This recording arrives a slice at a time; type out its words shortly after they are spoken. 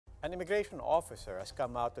An immigration officer has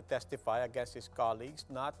come out to testify against his colleagues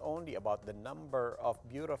not only about the number of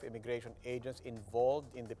Bureau of Immigration agents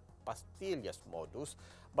involved in the pastillas modus,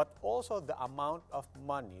 but also the amount of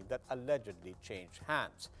money that allegedly changed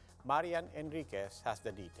hands. Marian Enriquez has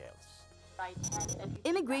the details.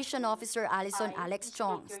 Immigration Officer Alison Alex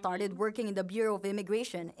Chong started working in the Bureau of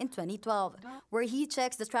Immigration in 2012, where he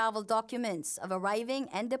checks the travel documents of arriving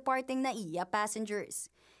and departing NAIA passengers.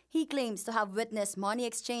 He claims to have witnessed money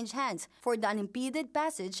exchange hands for the unimpeded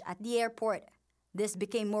passage at the airport. This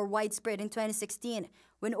became more widespread in 2016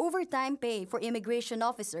 when overtime pay for immigration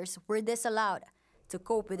officers were disallowed. To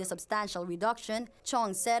cope with the substantial reduction,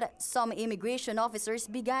 Chong said some immigration officers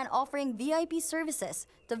began offering VIP services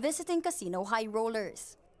to visiting casino high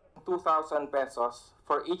rollers. 2,000 pesos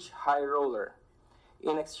for each high roller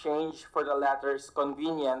in exchange for the latter's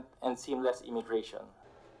convenient and seamless immigration.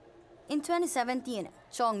 In 2017,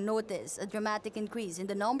 Chong noticed a dramatic increase in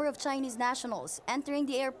the number of Chinese nationals entering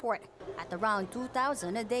the airport at around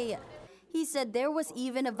 2,000 a day. He said there was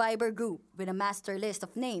even a Viber group with a master list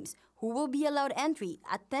of names who will be allowed entry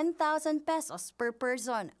at 10,000 pesos per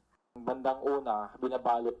person. Bandang una,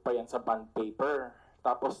 binabalot pa yan sa bond paper.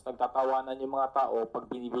 Tapos nagtatawanan yung mga tao pag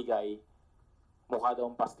binibigay, mukha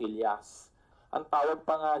daw pastillas. Ang tawag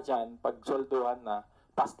pa nga dyan, pag solduhan na,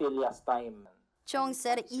 pastillas time. Chong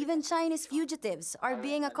said even Chinese fugitives are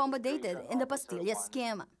being accommodated in the pastillas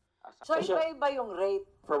scheme. So iba-iba yung rate?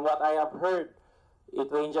 From what I have heard,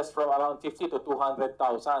 it ranges from around 50 to 200,000.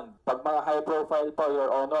 Pag mga high profile po,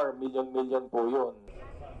 Your Honor, million po yun.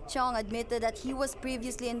 Chong admitted that he was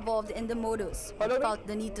previously involved in the modus, but felt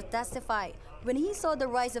the need to testify when he saw the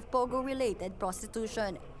rise of Pogo-related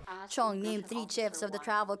prostitution. Chong named 3 chiefs of the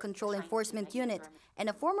Travel Control Enforcement Unit and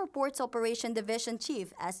a former Ports Operation Division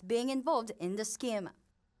chief as being involved in the scheme.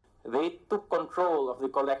 They took control of the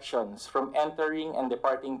collections from entering and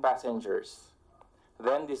departing passengers,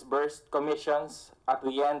 then disbursed commissions at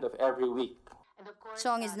the end of every week.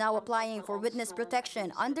 Chong is now applying for witness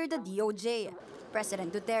protection under the DOJ.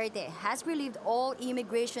 President Duterte has relieved all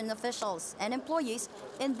immigration officials and employees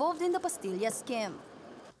involved in the pastillas scheme.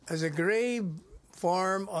 As a grave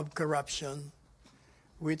form of corruption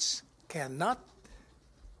which cannot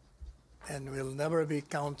and will never be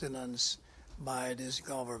countenanced by this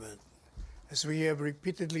government. As we have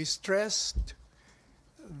repeatedly stressed,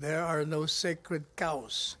 there are no sacred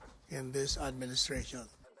cows in this administration.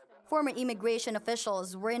 Former immigration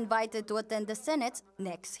officials were invited to attend the Senate's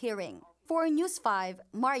next hearing. For News 5,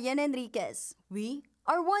 Marian Enriquez, we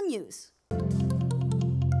are One News.